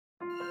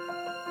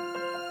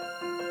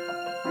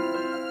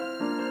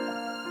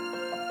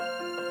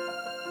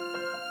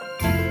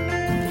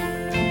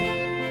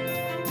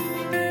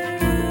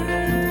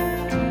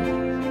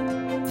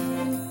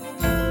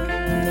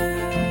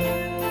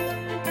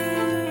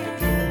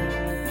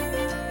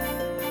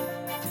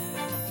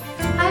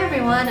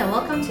everyone, and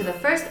welcome to the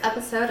first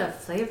episode of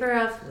Flavor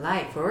of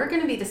Life, where we're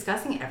going to be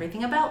discussing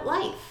everything about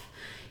life.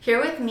 Here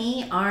with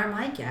me are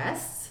my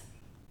guests.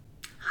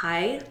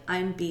 Hi,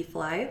 I'm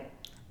Flavr,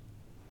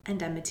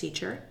 and I'm a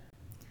teacher.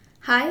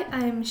 Hi,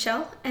 I'm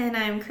Shell, and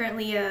I'm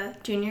currently a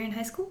junior in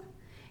high school.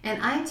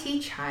 And I'm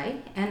Chai,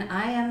 and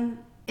I am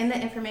in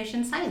the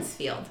information science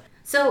field.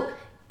 So,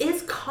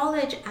 is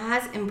college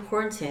as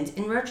important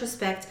in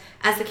retrospect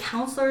as the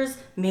counselors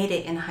made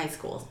it in high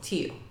school to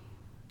you?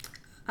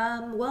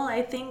 Well,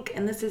 I think,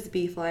 and this is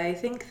Fly, I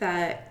think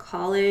that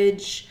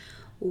college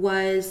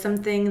was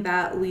something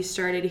that we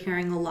started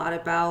hearing a lot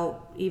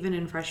about even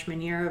in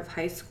freshman year of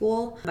high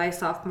school. By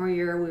sophomore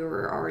year, we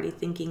were already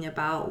thinking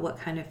about what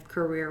kind of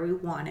career we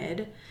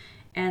wanted.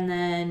 And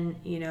then,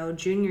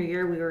 junior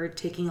year, we were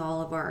taking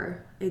all of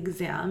our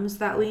exams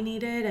that we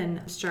needed and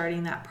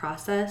starting that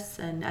process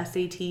and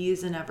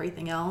SATs and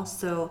everything else.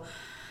 So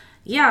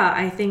yeah,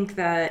 I think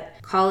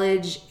that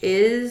college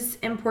is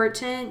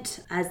important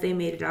as they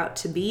made it out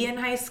to be in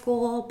high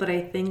school, but I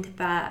think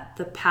that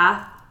the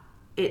path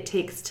it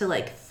takes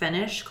to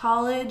finish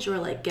college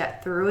or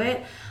get through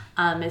it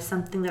is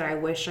something that I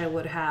wish I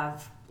would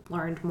have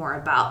learned more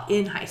about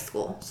in high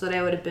school so that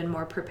I would have been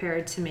more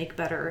prepared to make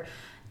better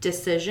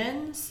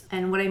decisions.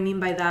 And what I mean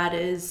by that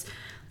is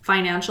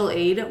financial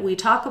aid. We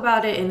talk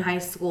about it in high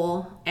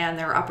school, and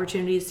there are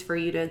opportunities for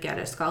you to get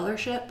a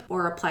scholarship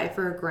or apply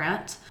for a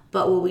grant.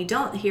 But what we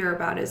don't hear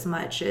about as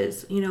much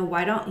is,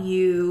 why don't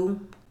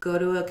you go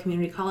to a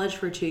community college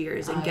for 2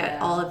 years and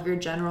get all of your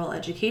general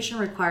education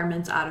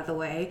requirements out of the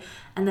way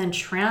and then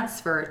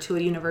transfer to a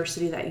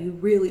university that you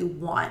really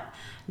want,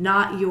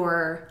 not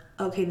your,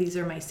 okay, these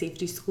are my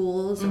safety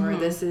schools, or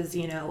this is,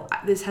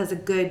 this has a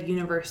good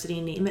university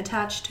name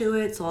attached to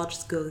it, so I'll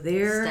just go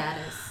there.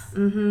 Status.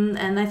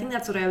 And I think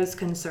that's what I was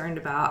concerned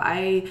about.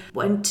 I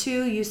went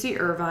to UC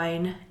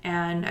Irvine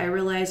and I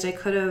realized I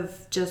could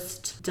have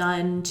just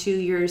done 2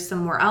 years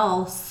somewhere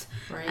else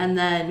and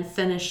then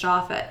finished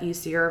off at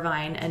UC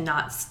Irvine and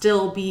not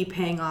still be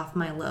paying off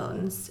my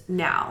loans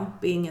now,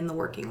 being in the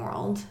working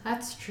world.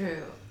 That's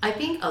true. I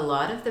think a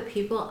lot of the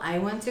people I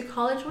went to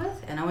college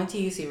with, and I went to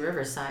UC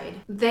Riverside,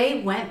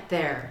 they went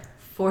there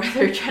for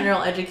their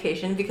general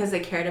education because they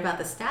cared about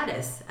the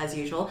status as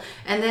usual,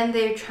 and then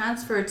they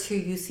transferred to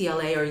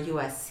UCLA or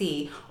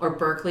USC or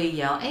Berkeley,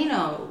 Yale,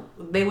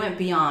 and they went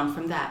beyond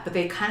from that, but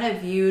they kind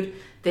of viewed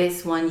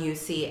this one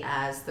UC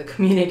as the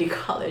community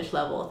college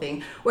level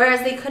thing,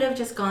 whereas they could have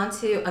just gone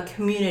to a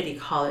community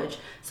college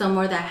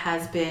somewhere that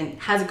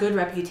has a good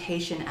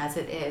reputation as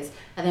it is,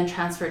 and then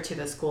transferred to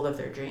the school of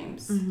their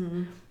dreams.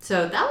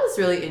 So that was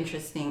really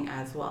interesting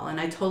as well, and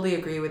I totally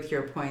agree with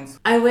your points.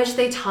 I wish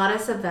they taught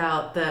us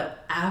about the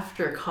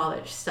after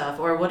college stuff,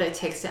 or what it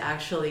takes to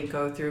actually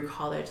go through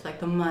college,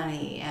 like the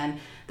money and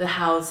the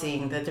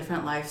housing, the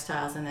different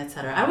lifestyles, and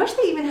etc. I wish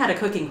they even had a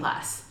cooking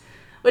class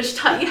which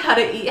taught you how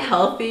to eat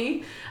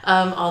healthy,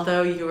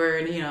 although you were,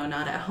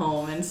 not at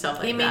home and stuff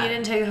like that. You mean you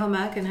didn't take home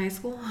ec in high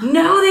school?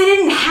 No, they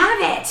didn't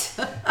have it!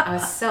 I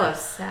was so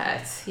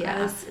upset. Yeah.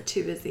 I was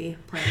too busy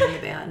playing in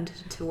the band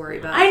to worry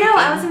about I know, cooking.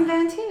 I was in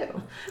band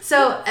too.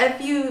 So if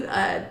you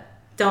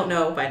don't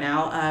know by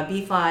now,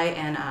 Fly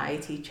and I,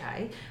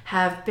 Chai,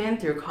 have been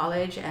through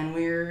college, and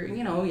we're,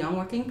 young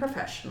working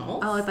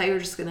professionals. Oh, I thought you were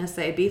just going to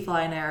say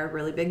Fly and I are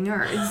really big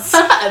nerds.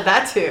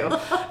 That too.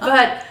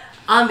 But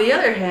on the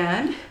other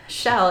hand,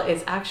 Shell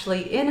is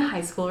actually in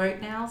high school right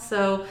now.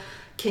 So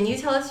can you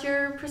tell us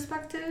your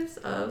perspectives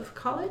of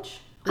college?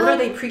 What are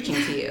they preaching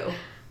to you?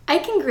 I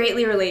can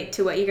greatly relate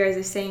to what you guys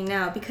are saying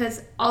now,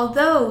 because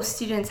although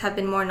students have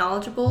been more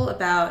knowledgeable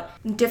about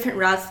different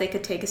routes they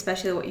could take,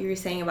 especially what you were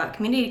saying about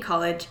community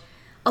college,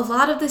 a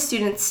lot of the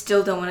students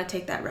still don't want to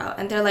take that route.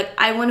 And they're like,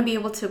 I want to be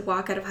able to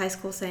walk out of high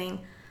school saying,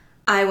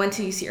 I went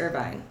to UC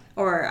Irvine,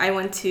 or I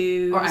went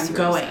to... Or I'm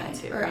going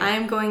to. Or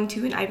I'm going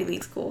to an Ivy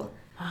League school.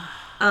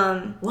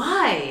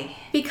 Why?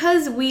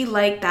 Because we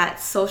like that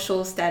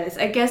social status.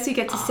 I guess you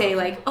get to say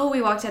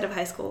we walked out of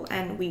high school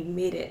and we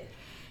made it.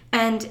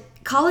 And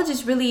college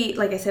is really,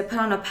 like I said, put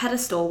on a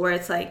pedestal where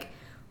it's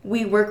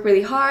we work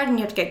really hard and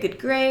you have to get good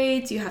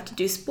grades, you have to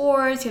do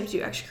sports, you have to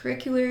do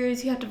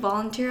extracurriculars, you have to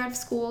volunteer out of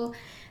school.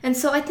 And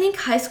so I think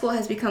high school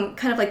has become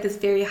kind of this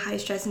very high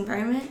stress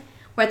environment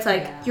where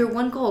it's your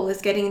one goal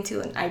is getting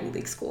into an Ivy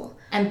League school.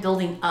 And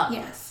building up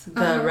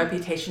the Uh-huh.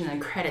 reputation and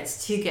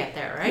credits to get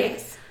there, right?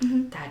 Yes.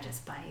 Mm-hmm. That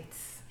just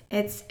bites.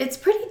 It's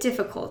pretty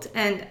difficult,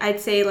 and I'd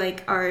say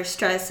our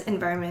stress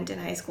environment in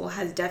high school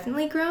has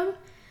definitely grown.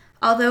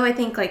 Although I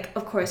think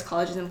of course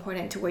college is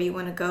important to where you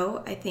want to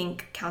go, I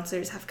think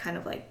counselors have kind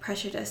of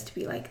pressured us to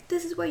be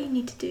this is what you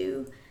need to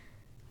do,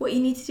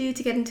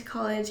 to get into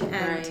college,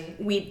 and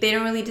they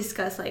don't really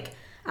discuss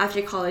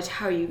after college,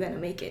 how are you going to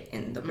make it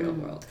in the real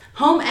world?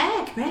 Home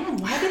ec, man.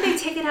 Why did they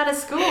take it out of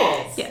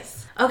schools?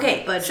 Yes.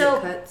 Okay,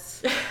 budget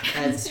cuts.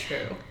 That's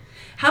true.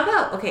 How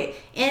about,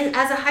 and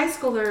as a high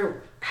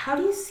schooler, how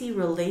do you see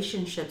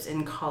relationships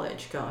in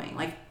college going?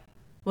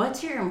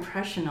 What's your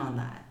impression on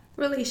that?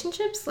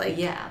 relationships, like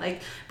Yeah,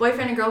 like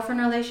boyfriend and girlfriend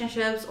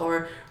relationships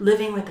or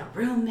living with a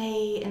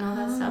roommate and all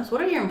that stuff. So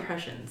what are your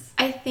impressions?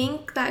 I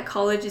think that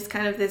college is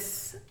kind of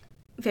this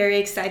very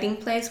exciting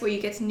place where you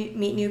get to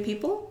meet new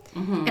people.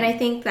 And I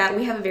think that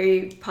we have a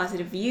very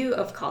positive view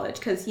of college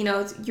because, you know,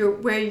 it's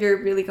where you're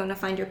really going to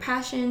find your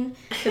passion,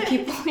 the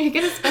people you're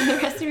going to spend the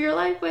rest of your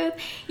life with,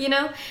 you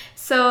know?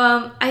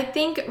 So I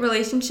think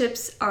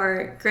relationships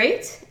are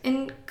great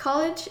in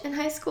college and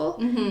high school,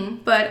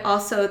 but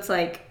also it's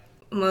like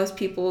most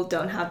people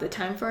don't have the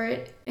time for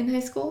it in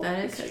high school.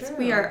 That is because true.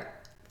 we are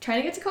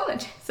trying to get to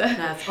college. So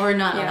Or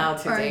not allowed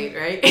to date,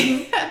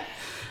 right?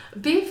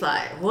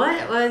 B-Fly,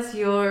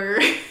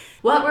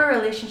 what were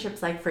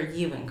relationships like for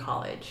you in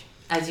college,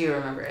 as you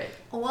remember it?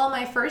 Well,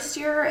 my first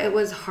year, it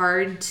was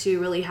hard to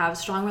really have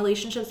strong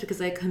relationships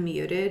because I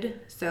commuted.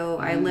 So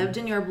I lived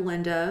in Yorba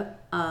Linda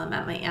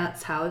at my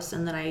aunt's house,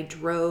 and then I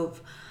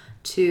drove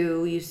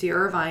to UC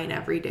Irvine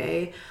every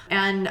day.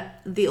 And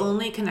the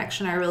only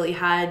connection I really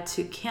had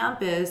to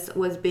campus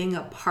was being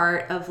a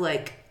part of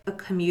like a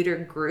commuter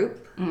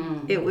group.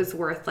 It was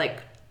worth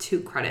like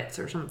 2 credits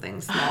or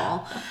something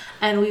small.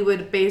 And we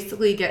would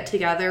basically get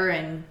together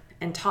and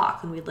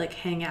talk, and we'd like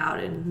hang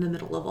out in the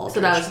middle of Aldrich So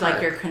that was Park.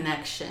 like your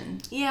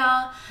connection.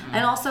 Yeah.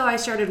 And also I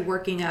started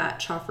working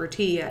at Chauffeur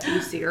Tea at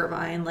UC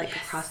Irvine, like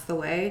across the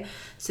way.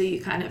 So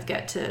you kind of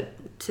get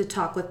to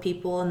talk with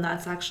people, and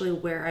that's actually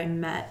where I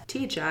met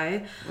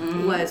TJ,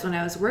 was when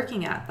I was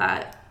working at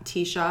that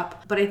tea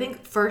shop. But I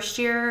think first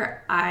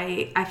year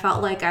I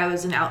felt like I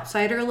was an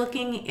outsider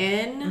looking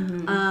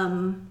in.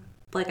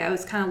 Like I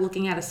was kind of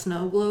looking at a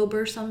snow globe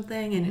or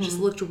something, and it just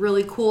looked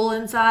really cool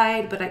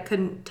inside, but I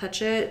couldn't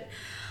touch it.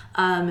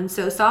 And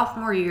so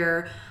sophomore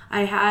year,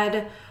 I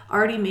had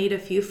already made a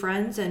few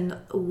friends, and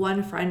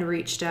one friend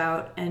reached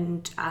out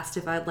and asked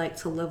if I'd like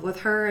to live with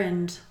her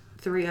and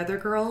 3 other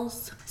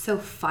girls. So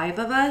 5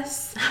 of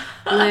us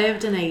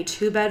lived in a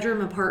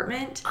 2-bedroom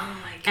apartment. Oh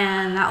my god.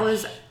 And that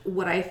was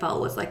what I felt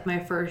was like my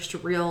first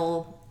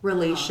real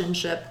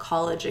relationship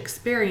college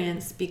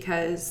experience,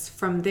 because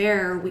from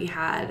there we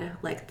had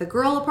like the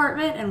girl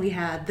apartment and we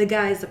had the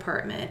guys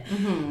apartment,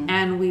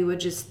 and we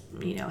would just,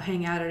 you know,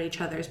 hang out at each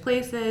other's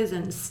places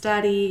and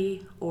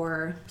study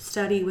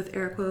with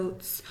air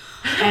quotes.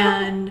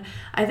 And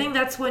I think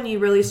that's when you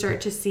really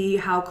start to see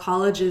how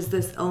college is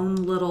this own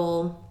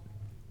little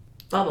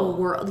Bubble.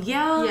 world.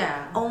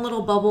 Yeah. Own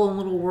little bubble and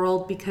little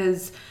world,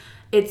 because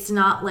it's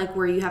not like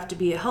where you have to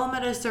be at home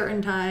at a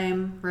certain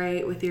time,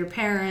 right, with your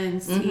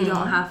parents. You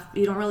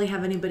don't really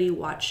have anybody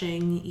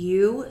watching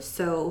you.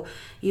 So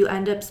you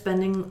end up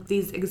spending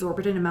these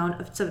exorbitant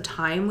amounts of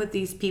time with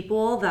these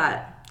people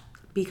that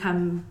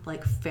become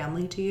like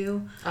family to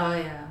you. Oh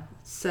yeah.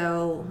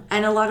 So,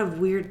 and a lot of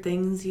weird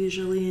things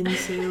usually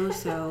ensue.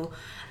 So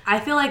I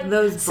feel like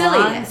those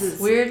bonds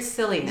Weird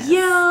silliness.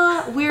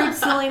 Yeah, weird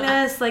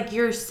silliness. Like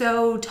you're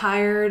so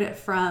tired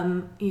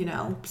from, you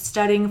know,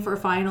 studying for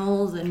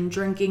finals and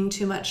drinking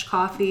too much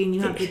coffee, and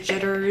you have the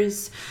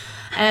jitters.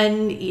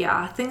 And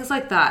yeah, things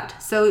like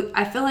that. So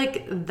I feel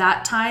like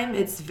that time,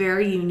 it's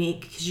very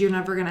unique because you're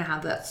never going to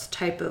have that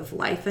type of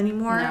life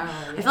anymore. No,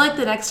 yeah. I feel like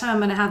the next time I'm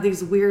going to have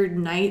these weird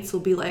nights will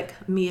be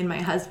like me and my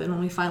husband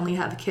when we finally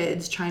have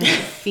kids, trying to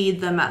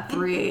feed them at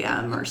 3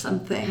 a.m. or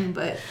something.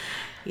 But,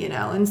 you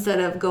know, instead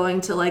of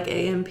going to like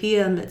AM,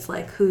 PM, it's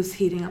like who's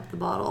heating up the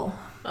bottle.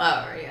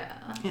 Oh yeah.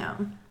 Yeah.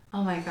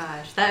 Oh my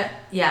gosh.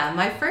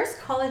 My first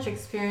college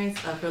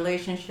experience of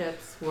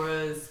relationships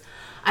was,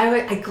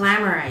 I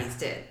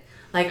glamorized it.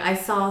 Like I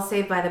saw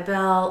Saved by the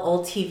Bell,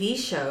 old TV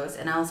shows,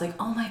 and I was like,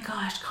 oh my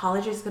gosh,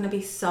 college is going to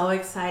be so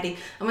exciting.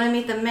 I'm going to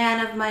meet the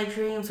man of my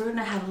dreams. We're going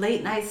to have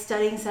late night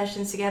studying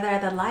sessions together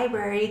at the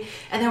library,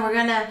 and then we're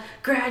going to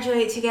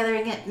graduate together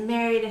and get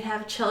married and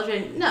have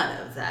children.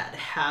 None of that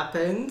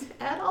happened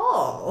at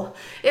all.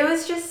 It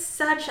was just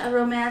such a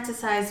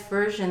romanticized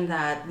version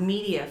that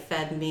media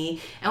fed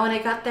me. And when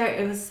I got there,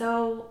 it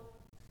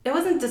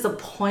wasn't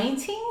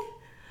disappointing,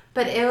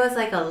 but it was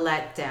like a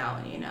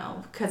letdown, you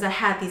know, because I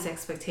had these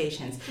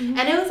expectations. And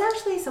it was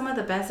actually some of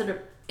the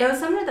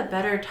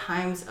better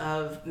times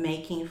of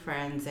making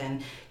friends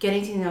and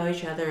getting to know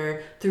each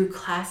other through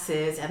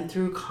classes and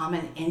through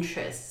common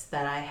interests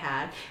that I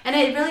had. And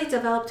it really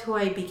developed who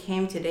I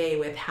became today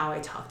with how I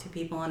talk to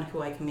people and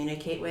who I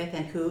communicate with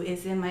and who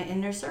is in my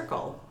inner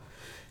circle.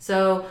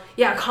 So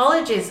yeah,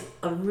 college is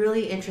a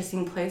really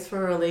interesting place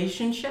for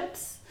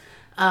relationships,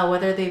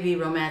 whether they be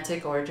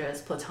romantic or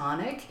just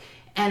platonic.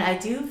 And I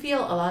do feel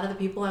a lot of the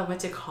people I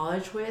went to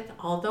college with,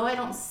 although I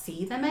don't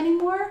see them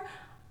anymore,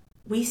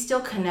 we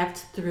still connect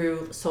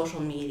through social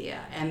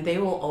media, and they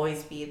will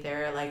always be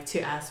there, like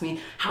to ask me,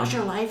 how's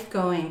your life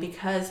going?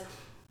 Because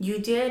you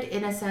did,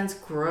 in a sense,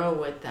 grow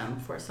with them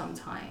for some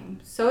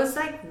time. So it's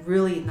like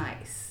really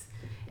nice.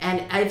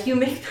 And if you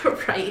make the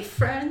right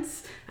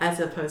friends, as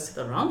opposed to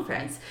the wrong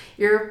friends,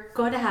 you're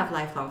going to have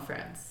lifelong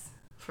friends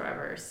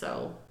forever.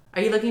 So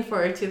are you looking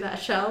forward to that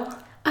show?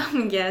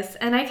 Yes,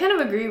 and I kind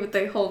of agree with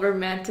the whole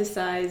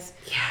romanticized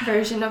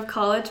version of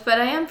college,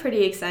 but I am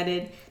pretty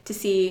excited to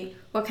see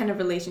what kind of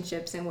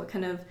relationships and what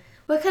kind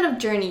of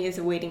journey is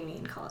awaiting me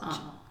in college.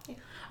 Oh. Yeah.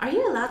 Are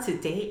you allowed to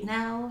date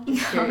now?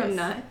 No, I'm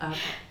not.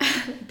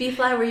 Okay.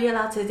 B-Fly, were you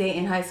allowed to date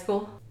in high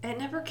school? It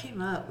never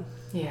came up.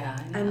 Yeah,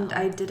 I know. And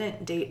I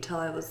didn't date till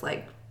I was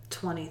like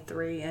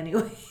 23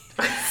 anyway.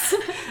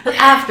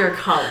 After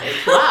college.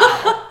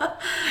 Wow.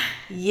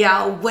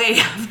 Yeah, way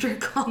after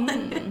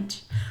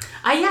college.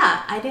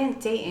 I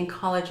didn't date in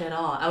college at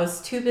all. I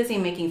was too busy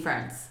making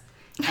friends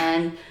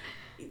and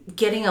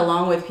getting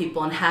along with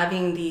people and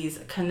having these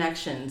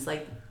connections,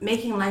 like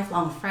making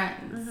lifelong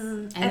friends.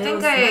 And I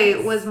think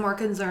nice. was more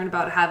concerned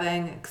about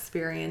having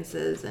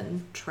experiences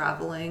and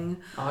traveling.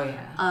 Oh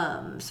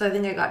yeah. So I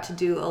think I got to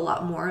do a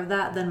lot more of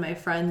that than my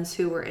friends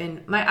who were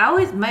in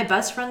my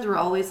best friends were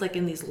always like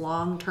in these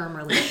long-term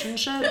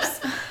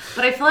relationships.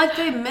 But I feel like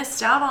they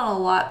missed out on a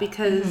lot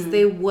because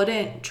they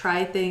wouldn't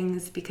try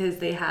things because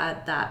they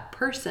had that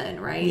person,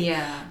 right?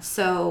 Yeah.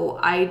 So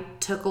I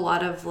took a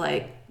lot of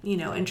like,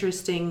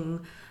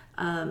 interesting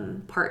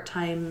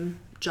part-time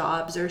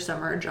jobs or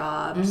summer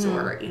jobs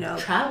or,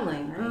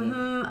 Traveling,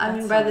 right? I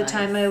mean, by the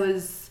time I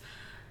was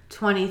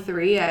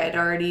 23, I had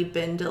already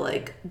been to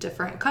like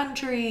different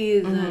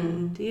countries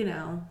and,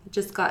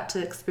 just got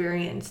to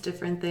experience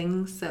different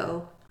things.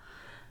 So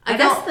I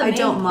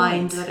don't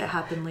mind that it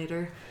happened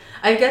later.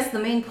 I guess the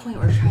main point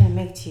we're trying to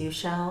make to you,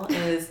 Shell,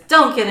 is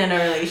don't get in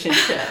a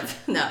relationship.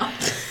 No.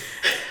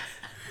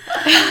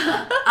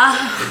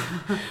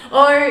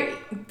 Or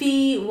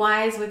be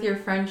wise with your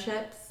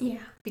friendships. Yeah.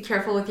 Be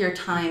careful with your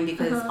time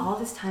because all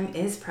this time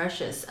is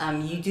precious.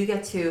 You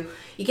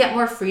get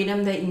more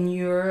freedom than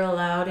you're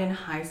allowed in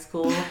high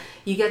school.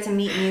 You get to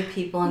meet new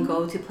people and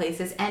go to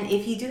places. And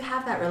if you do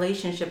have that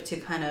relationship to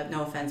kind of,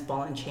 no offense,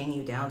 ball and chain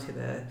you down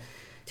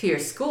to your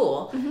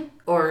school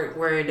or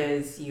where it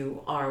is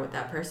you are with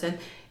that person,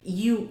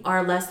 you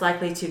are less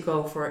likely to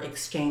go for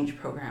exchange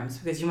programs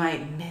because you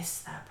might miss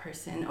that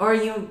person, or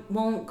you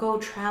won't go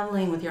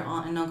traveling with your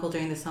aunt and uncle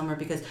during the summer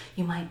because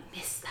you might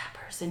miss that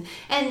person.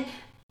 And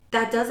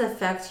that does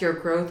affect your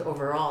growth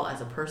overall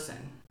as a person,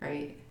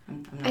 right?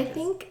 I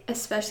think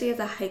especially as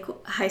a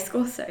high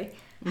school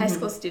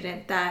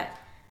student, that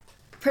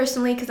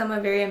personally, because I'm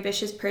a very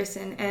ambitious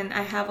person and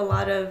I have a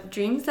lot of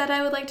dreams that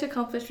I would like to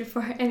accomplish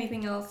before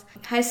anything else,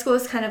 high school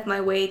is kind of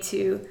my way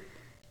to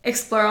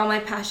explore all my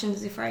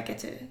passions before I get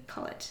to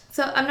college.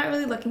 So I'm not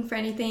really looking for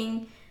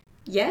anything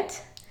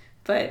yet,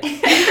 but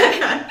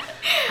I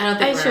don't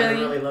think we're ever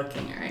really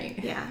looking, right?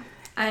 Yeah,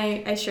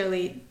 I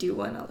surely do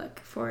want to look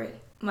for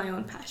my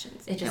own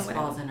passions. It just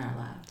falls in our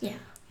lap. Yeah.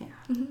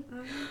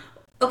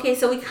 Okay,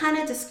 so we kind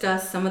of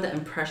discussed some of the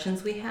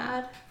impressions we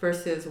had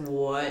versus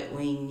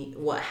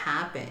what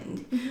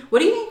happened. What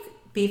do you think,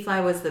 B-Fly,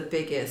 was the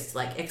biggest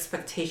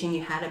expectation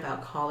you had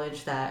about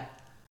college that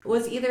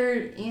was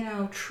either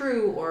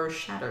true or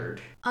shattered?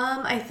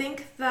 I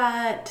think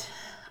that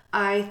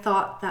I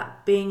thought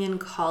that being in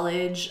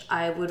college,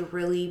 I would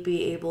really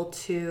be able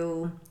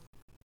to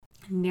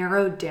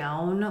narrow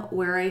down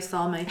where I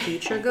saw my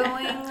future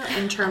going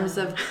in terms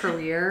of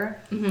career.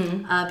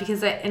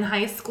 Because in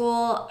high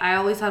school, I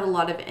always had a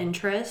lot of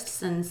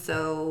interests, and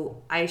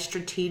so I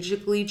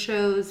strategically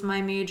chose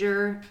my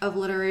major of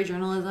literary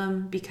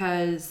journalism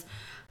because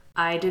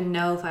I didn't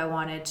know if I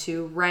wanted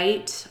to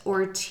write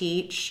or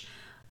teach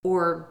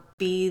or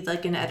be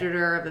like an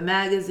editor of a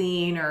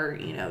magazine or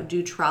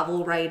do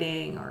travel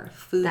writing or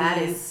food that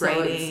is so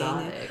writing.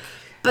 Exotic.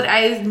 But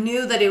I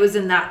knew that it was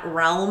in that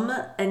realm,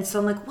 and so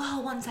I'm like,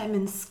 well, once I'm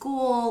in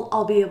school,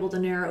 I'll be able to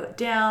narrow it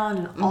down.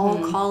 And all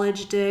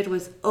college did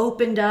was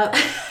opened up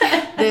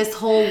this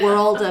whole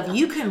world of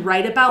you can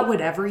write about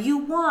whatever you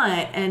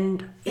want.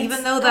 And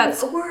even though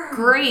that's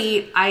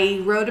great,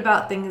 I wrote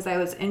about things I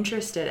was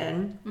interested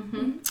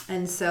in.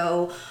 And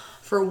so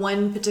for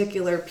one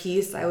particular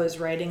piece, I was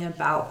writing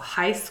about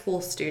high school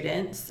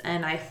students,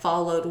 and I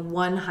followed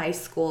one high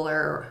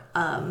schooler.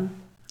 I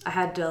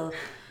had to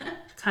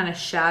kind of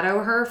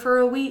shadow her for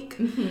a week.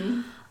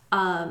 And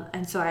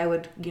so I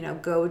would,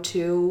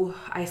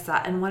 I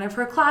sat in one of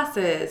her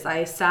classes.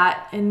 I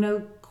sat in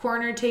a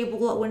corner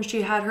table when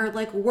she had her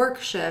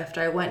work shift.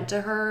 I went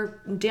to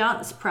her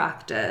dance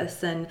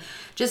practice, and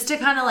just to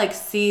kind of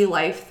see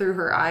life through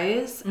her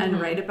eyes and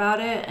write about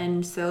it.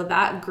 And so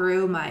that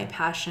grew my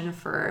passion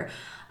for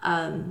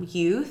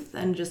youth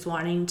and just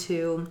wanting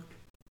to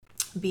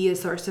be a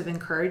source of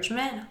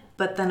encouragement.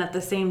 But then at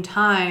the same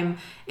time,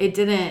 it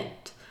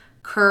didn't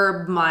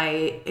curb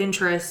my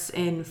interests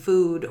in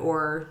food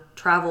or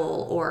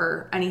travel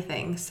or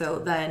anything. So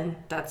then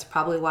that's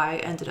probably why I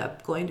ended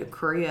up going to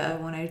Korea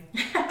when I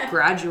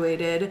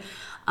graduated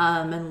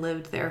and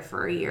lived there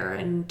for a year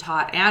and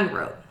taught and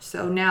wrote.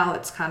 So now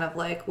it's kind of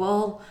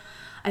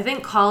I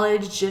think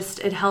college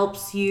it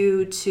helps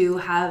you to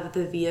have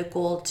the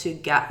vehicle to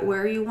get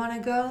where you want to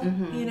go.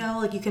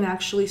 You can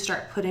actually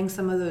start putting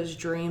some of those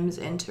dreams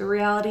into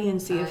reality and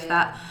see if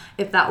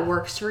that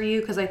works for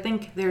you. Because I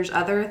think there's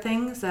other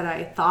things that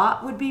I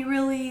thought would be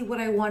really what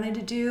I wanted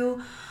to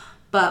do,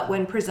 but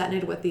when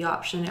presented with the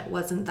option, it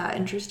wasn't that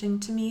interesting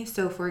to me.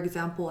 So for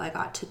example, I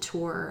got to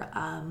tour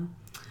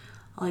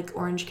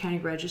Orange County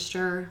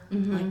Register,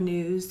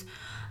 news.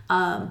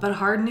 But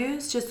hard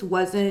news just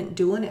wasn't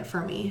doing it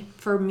for me.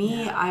 For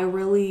me, I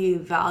really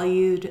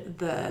valued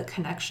the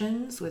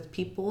connections with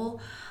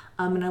people,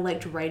 and I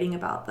liked writing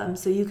about them.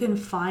 So you can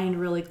find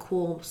really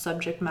cool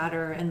subject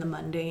matter in the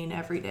mundane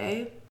every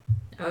day.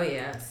 Oh,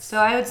 yes. So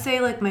I would say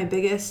like my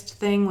biggest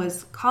thing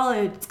was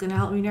college. It's going to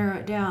help me narrow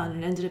it down.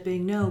 And it ended up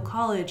being no,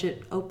 college.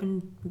 It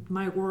opened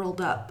my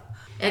world up.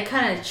 It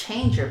kind of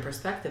changed your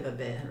perspective a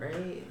bit,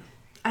 right?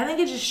 I think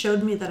it just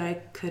showed me that I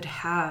could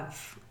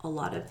have a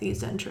lot of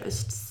these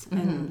interests,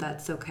 and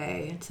that's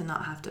okay to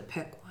not have to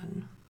pick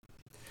one.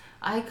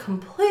 I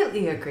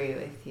completely agree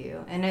with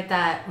you. And at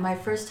that, my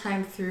first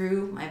time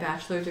through my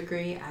bachelor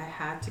degree, I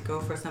had to go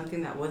for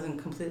something that wasn't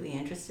completely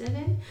interested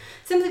in,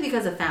 simply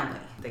because of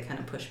family. They kind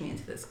of pushed me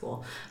into the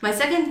school. My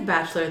second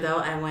bachelor, though,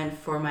 I went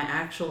for my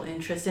actual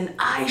interest, and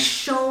I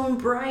shone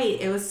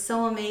bright. It was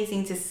so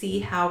amazing to see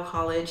how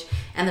college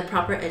and the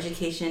proper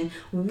education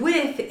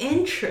with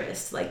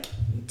interest, like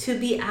to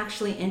be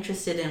actually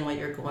interested in what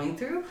you're going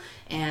through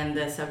and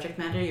the subject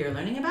matter you're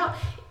learning about.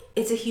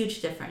 It's a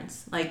huge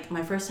difference. Like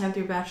my first time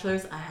through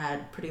bachelor's, I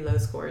had pretty low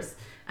scores.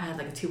 I had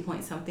like a 2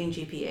 point something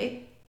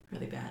GPA.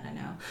 Really bad, I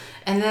know.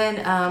 And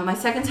then my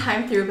second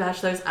time through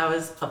bachelor's, I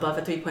was above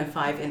a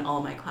 3.5 in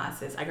all my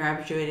classes. I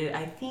graduated,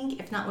 I think,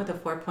 if not with a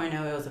 4.0,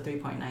 it was a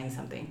 3.9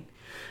 something.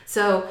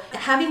 So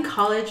having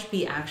college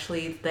be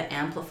actually the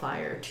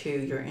amplifier to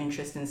your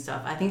interest in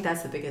stuff, I think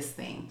that's the biggest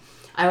thing.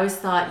 I always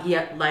thought,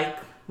 like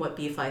what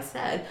B-Fly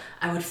said,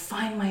 I would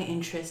find my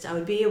interest. I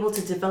would be able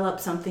to develop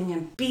something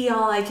and be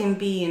all I can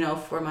be,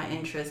 for my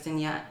interest.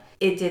 And yet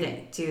it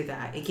didn't do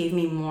that. It gave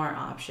me more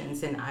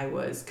options and I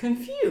was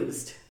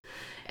confused.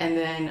 And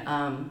then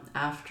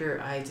after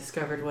I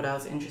discovered what I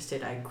was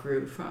interested, I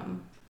grew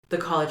from the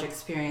college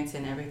experience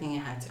and everything it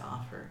had to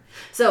offer.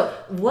 So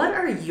what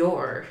are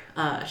your,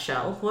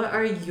 Shell, what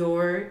are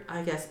your,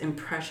 I guess,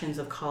 impressions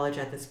of college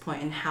at this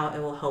point and how it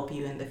will help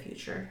you in the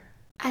future?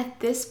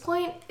 At this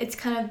point, it's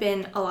kind of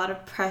been a lot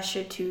of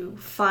pressure to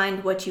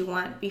find what you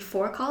want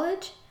before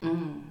college.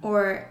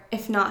 Or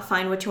if not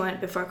find what you want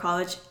before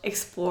college,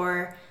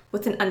 explore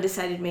with an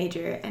undecided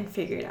major and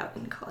figure it out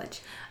in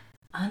college.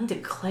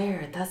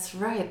 Undeclared, that's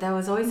right. That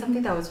was always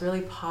something that was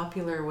really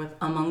popular with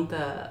among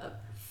the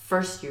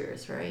first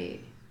years, right?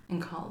 In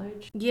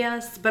college.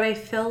 Yes, but I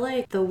feel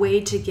like the way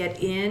to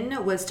get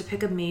in was to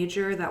pick a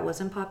major that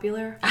wasn't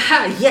popular.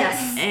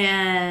 Yes!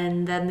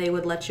 And then they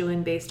would let you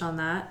in based on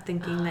that,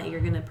 thinking that you're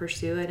going to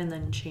pursue it and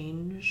then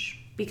change.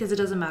 Because it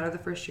doesn't matter the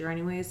first year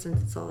anyways,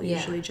 since it's all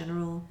usually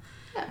general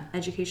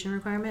education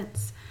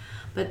requirements.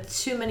 But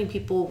too many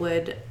people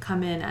would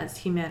come in as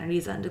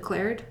humanities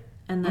undeclared,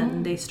 and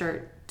then they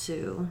start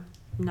to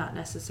not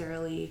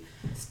necessarily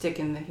stick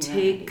in the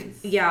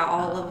humanities. Take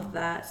all of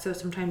that. So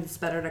sometimes it's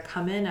better to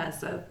come in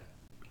as a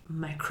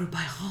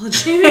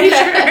microbiology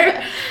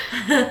major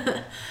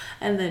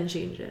and then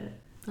change it.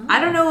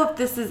 I don't know if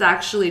this is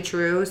actually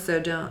true,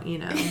 so don't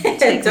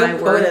take don't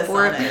my word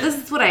for it.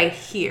 This is what I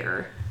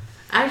hear.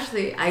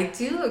 Actually, I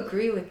do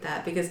agree with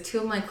that because two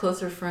of my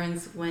closer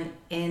friends went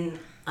in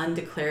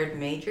undeclared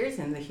majors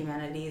in the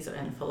humanities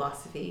and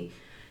philosophy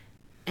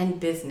and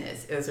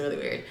business. It was really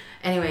weird.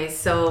 Anyway,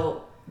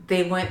 so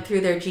they went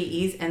through their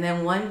GEs and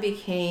then one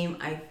became,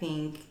 I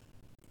think,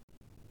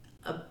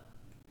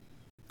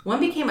 one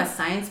became a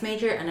science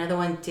major, another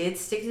one did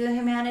stick to the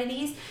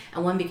humanities,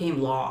 and one became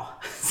law.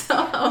 So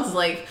I was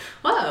like,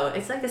 whoa,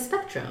 it's like a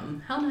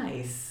spectrum. How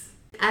nice.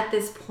 At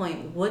this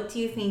point, what do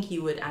you think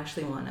you would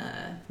actually want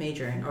to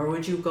major in? Or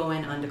would you go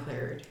in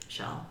undeclared,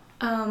 Shell?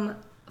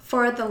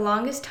 For the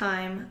longest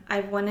time, I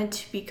wanted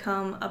to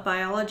become a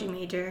biology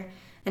major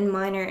and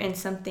minor in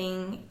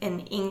something in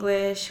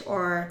English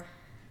or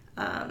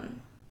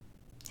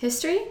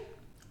history.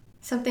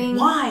 Something.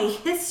 Why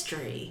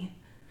history?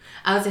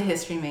 I was a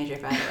history major,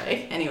 by the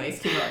way. Anyways,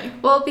 keep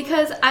going. Well,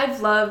 because I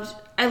love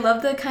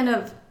the kind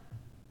of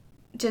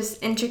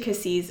just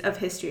intricacies of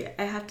history.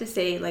 I have to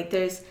say, like,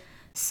 there's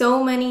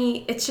so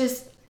many, it's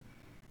just,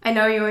 I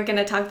know you weren't going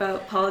to talk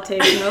about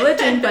politics and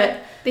religion, but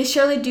they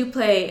surely do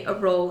play a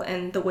role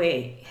in the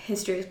way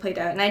history is played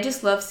out. And I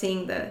just love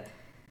seeing the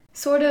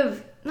sort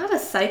of, not a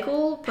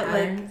cycle, but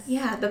patterns.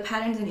 The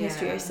patterns in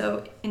history are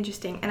so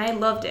interesting. And I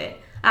loved it.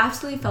 I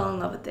absolutely fell in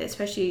love with it,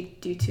 especially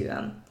due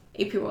to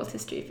AP World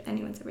History, if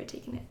anyone's ever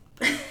taken it.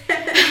 But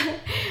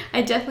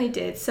I definitely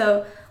did.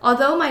 So,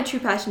 although my true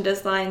passion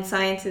does lie in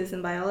sciences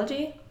and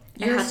biology,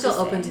 you're still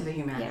open to the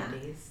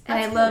humanities. Yeah.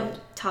 And I love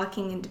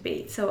talking and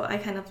debate, so I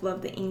kind of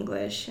love the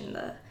English and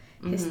the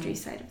history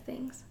side of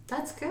things.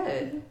 That's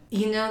good.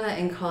 You know that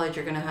in college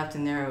you're going to have to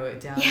narrow it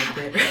down a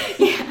bit.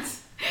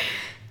 Yes.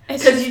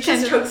 Because you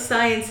just took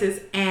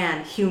sciences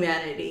and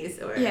humanities.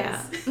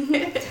 Whereas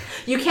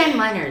you can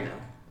minor,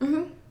 though.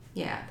 Mm-hmm.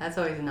 Yeah, that's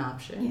always an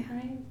option,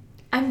 right?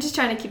 I'm just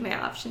trying to keep my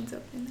options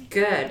open.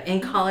 Good.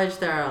 In college,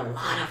 there are a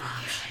lot of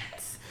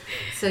options.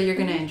 So you're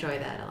going to enjoy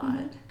that a lot.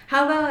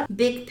 How about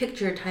big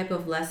picture type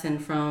of lesson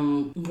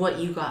from what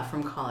you got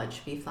from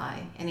college,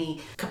 B-Fly?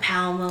 Any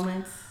kapow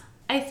moments?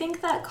 I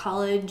think that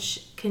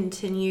college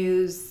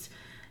continues,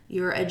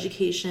 your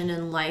education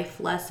and life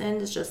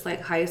lessons, just like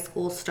high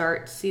school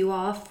starts you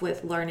off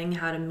with learning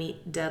how to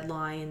meet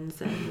deadlines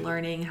and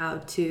learning how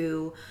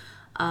to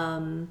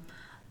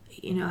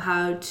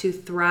how to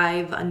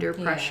thrive under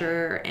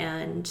pressure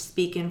and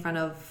speak in front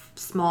of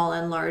small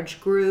and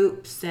large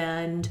groups,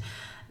 and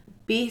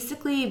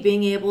basically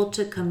being able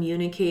to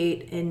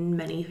communicate in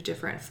many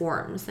different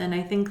forms. And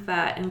I think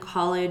that in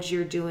college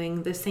you're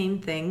doing the same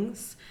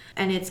things,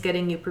 and it's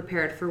getting you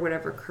prepared for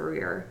whatever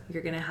career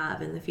you're going to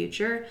have in the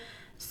future.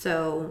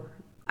 So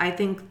I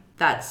think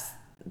that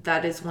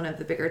is one of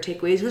the bigger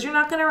takeaways, because you're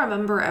not going to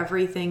remember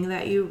everything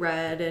that you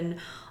read and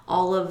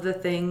all of the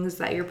things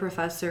that your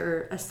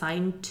professor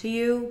assigned to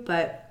you,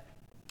 but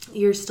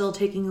you're still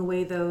taking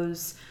away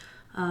those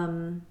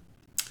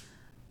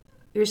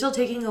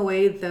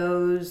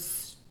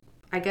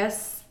I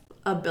guess,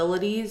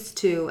 abilities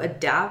to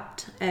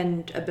adapt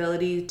and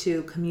ability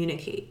to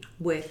communicate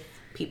with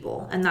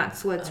people. And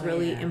that's what's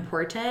really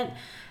important.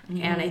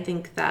 And I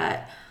think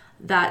that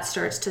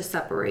starts to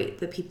separate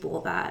the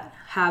people that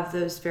have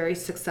those very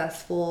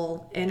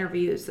successful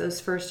interviews,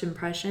 those first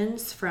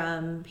impressions,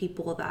 from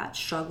people that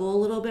struggle a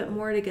little bit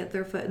more to get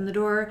their foot in the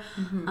door.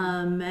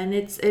 And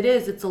it's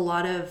a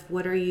lot of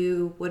what are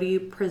you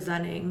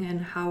presenting,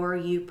 and how are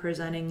you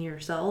presenting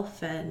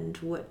yourself, and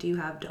what do you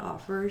have to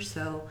offer.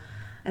 So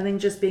I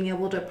think just being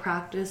able to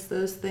practice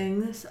those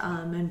things,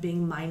 and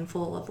being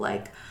mindful of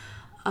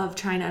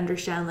trying to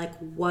understand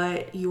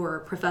what your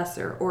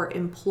professor or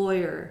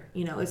employer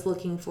is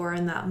looking for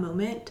in that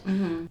moment.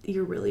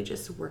 You're really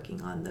just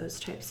working on those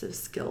types of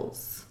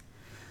skills.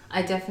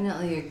 I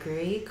definitely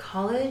agree.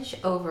 College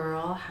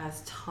overall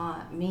has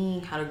taught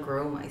me how to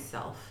grow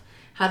myself,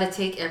 how to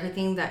take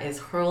everything that is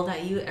hurled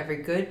at you, every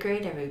good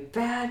grade, every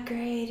bad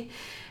grade,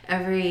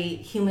 every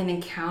human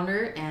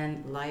encounter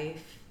and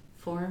life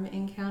form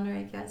encounter,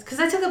 I guess,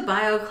 because I took a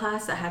bio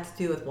class that had to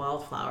do with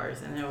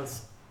wildflowers, and it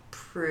was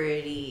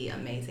pretty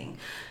amazing.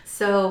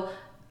 So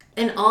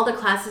in all the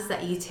classes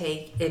that you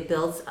take, it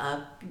builds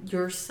up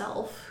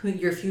yourself,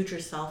 your future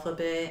self a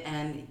bit,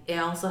 and it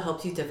also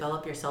helps you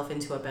develop yourself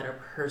into a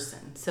better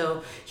person.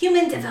 So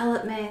human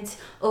development,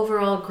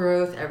 overall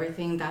growth,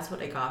 everything, that's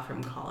what I got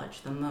from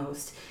college the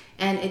most.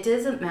 And it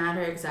doesn't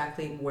matter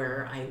exactly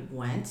where I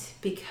went,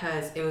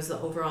 because it was the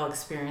overall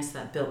experience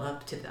that built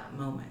up to that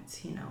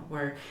moment,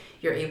 where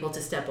you're able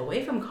to step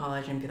away from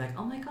college and be like,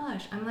 oh my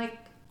gosh, I'm like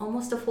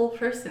almost a full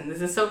person.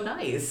 This is so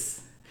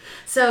nice.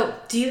 So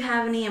do you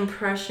have any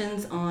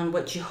impressions on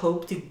what you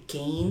hope to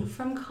gain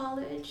from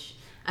college?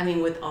 I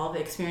mean, with all the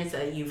experience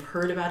that you've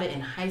heard about it in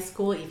high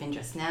school, even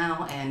just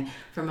now, and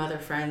from other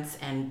friends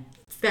and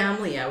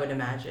family, I would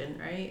imagine,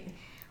 right?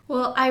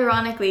 Well,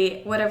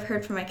 ironically, what I've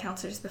heard from my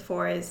counselors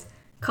before is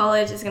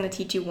college is going to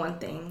teach you one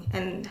thing,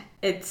 and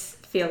it's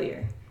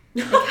failure.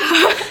 It's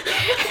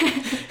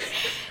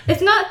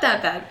not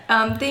that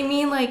bad. They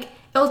mean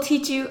it'll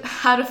teach you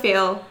how to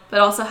fail, but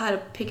also how to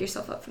pick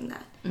yourself up from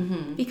that.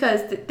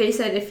 Because they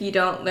said if you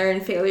don't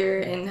learn failure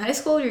in high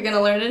school, you're going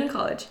to learn it in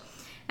college.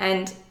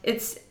 And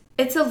it's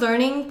a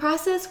learning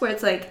process where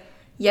it's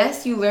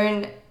yes, you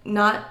learn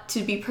not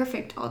to be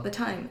perfect all the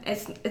time.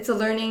 It's a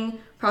learning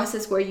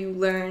process where you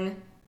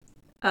learn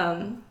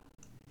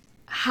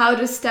how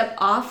to step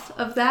off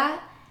of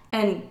that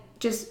and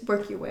just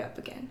work your way up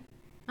again.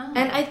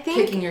 And I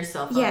think picking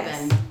yourself up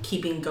and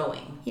keeping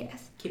going.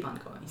 Yes. Keep on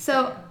going.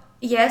 So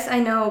yes, I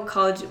know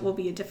college will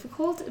be a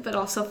difficult but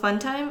also fun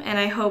time, and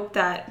I hope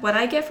that what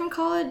I get from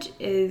college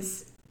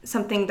is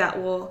something that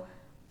will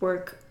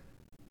work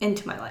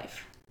into my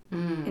life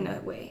in a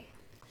way.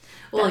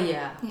 Well,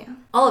 yeah.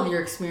 All of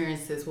your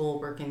experiences will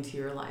work into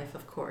your life,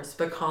 of course,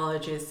 but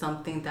college is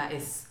something that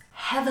is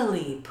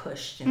heavily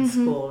pushed in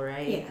school,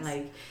 right?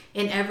 Yes.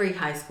 In every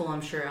high school,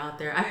 I'm sure, out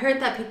there. I heard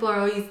that people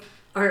are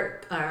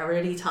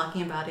already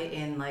talking about it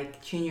in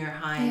junior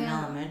high and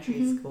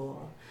elementary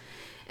school.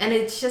 And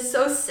it's just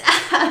so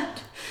sad,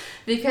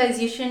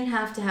 because you shouldn't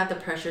have to have the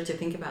pressure to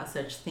think about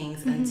such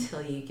things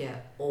until you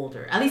get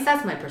older. At least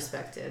that's my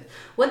perspective.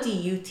 What do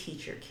you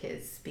teach your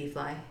kids,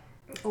 B-Fly?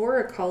 Or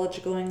a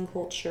college-going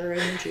culture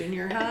in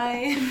junior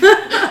high.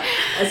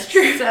 That's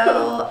true.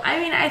 So,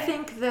 I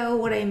think, though,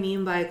 what I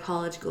mean by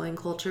college-going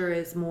culture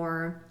is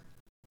more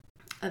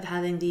of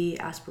having the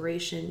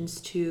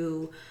aspirations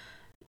to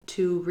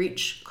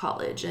reach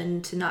college,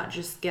 and to not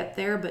just get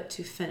there, but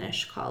to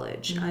finish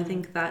college. I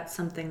think that's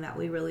something that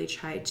we really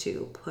try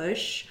to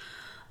push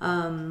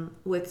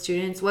with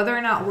students. Whether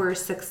or not we're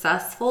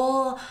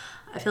successful,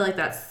 I feel like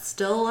that's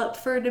still up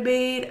for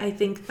debate. I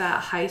think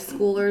that high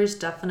schoolers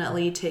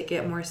definitely take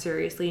it more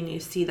seriously, and you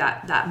see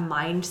that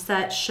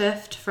mindset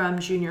shift from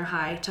junior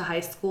high to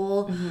high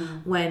school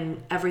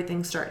when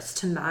everything starts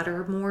to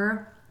matter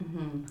more.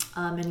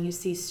 And you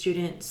see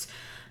students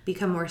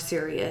become more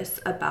serious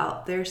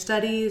about their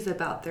studies,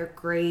 about their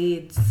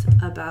grades,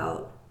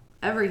 about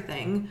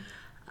everything.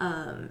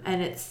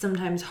 And it's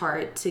sometimes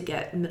hard to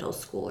get middle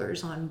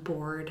schoolers on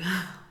board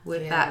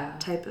with that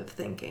type of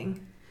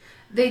thinking.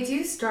 They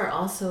do start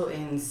also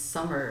in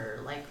summer,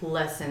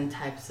 lesson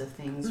types of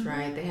things,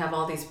 right? They have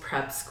all these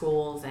prep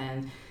schools,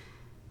 and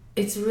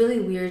It's really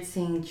weird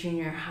seeing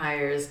junior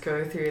hires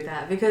go through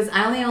that because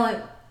I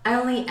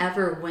only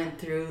ever went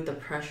through the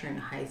pressure in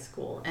high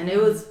school, and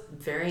it was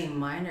very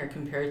minor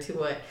compared to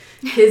what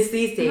kids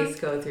these days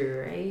go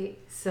through, right?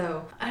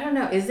 So I don't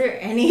know, is there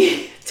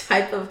any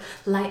type of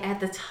light at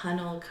the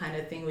tunnel kind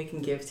of thing we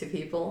can give to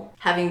people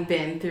having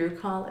been through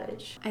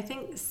college? I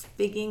think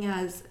speaking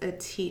as a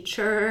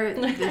teacher,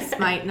 this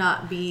might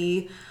not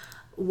be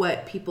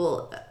what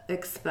people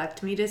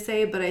expect me to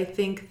say, but I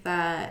think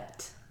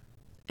that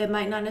it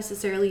might not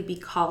necessarily be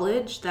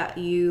college that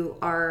you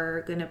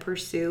are going to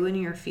pursue in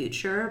your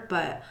future,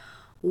 but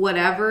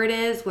whatever it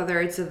is,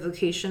 whether it's a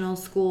vocational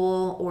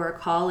school or a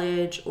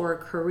college or a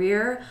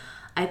career,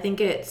 I think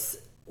it's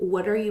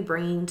what are you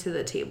bringing to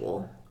the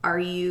table? Are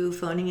you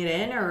phoning it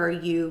in, or are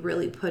you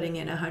really putting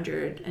in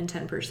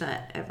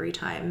 110% every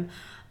time?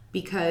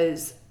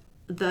 Because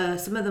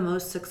some of the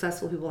most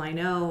successful people I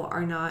know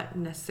are not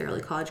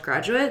necessarily college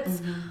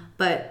graduates,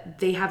 but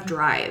they have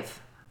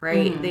drive,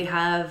 right?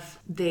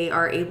 They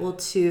are able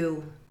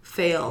to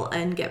fail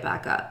and get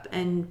back up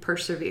and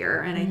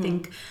persevere. And I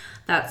think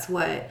that's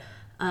what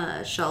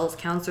Shell's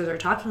counselors are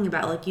talking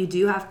about. Like, you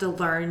do have to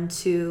learn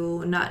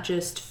to not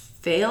just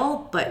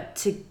fail, but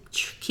to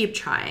keep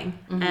trying.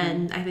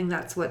 And I think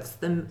that's what's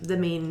the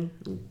main,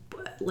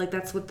 like,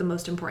 that's what the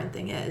most important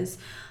thing is.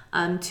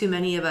 Too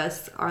many of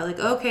us are like,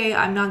 okay,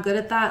 I'm not good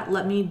at that,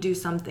 let me do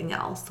something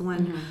else.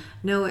 When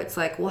no, it's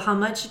like, well, how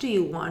much do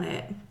you want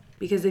it?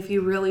 Because if you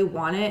really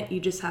want it,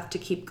 you just have to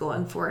keep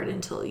going for it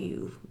until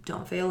you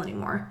don't fail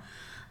anymore.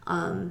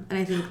 And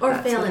I think or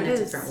that's fail what in it a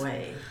is. different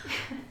way.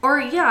 Or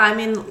yeah, I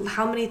mean,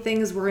 how many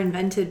things were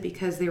invented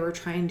because they were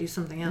trying to do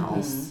something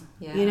else?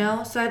 Yeah. You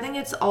know? So I think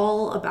it's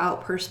all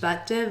about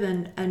perspective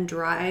and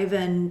drive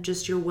and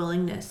just your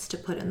willingness to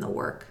put in the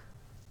work.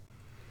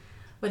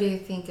 What do you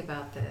think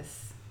about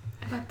this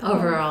About the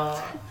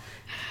overall?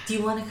 Do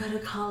you want to go to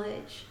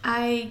college?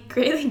 I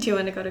greatly do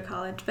want to go to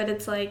college, but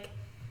it's like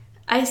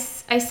I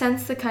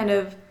sense the kind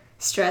of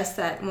stress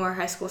that more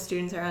high school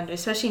students are under,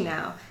 especially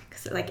now.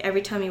 Because like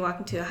every time you walk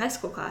into a high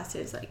school class,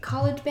 there's like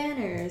college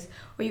banners,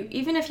 or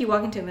even if you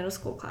walk into a middle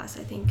school class,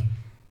 I think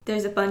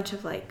there's a bunch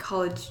of like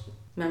college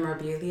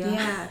Memorabilia?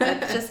 yeah,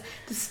 that's just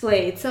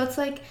displayed. So it's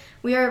like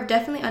we are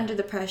definitely under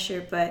the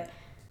pressure, but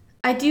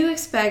I do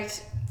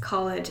expect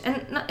college,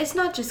 and it's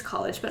not just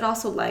college, but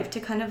also life, to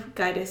kind of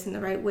guide us in the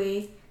right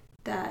way,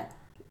 that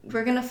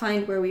we're going to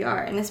find where we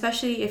are. And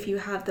especially if you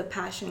have the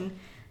passion,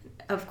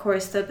 of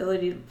course, the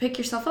ability to pick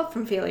yourself up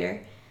from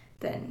failure,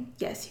 then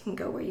yes, you can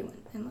go where you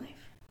want in life.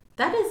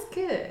 That is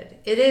good.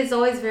 It is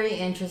always very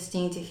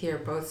interesting to hear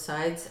both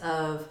sides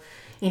of,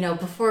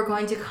 before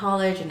going to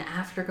college and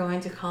after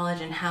going to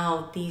college, and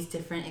how these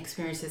different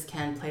experiences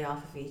can play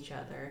off of each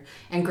other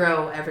and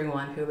grow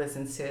everyone who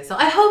listens to it. So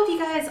I hope you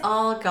guys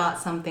all got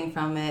something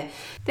from it.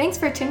 Thanks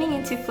for tuning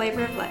into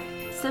Flavor of Life.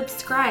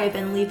 Subscribe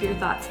and leave your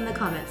thoughts in the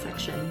comment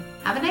section.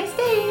 Have a nice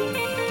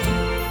day.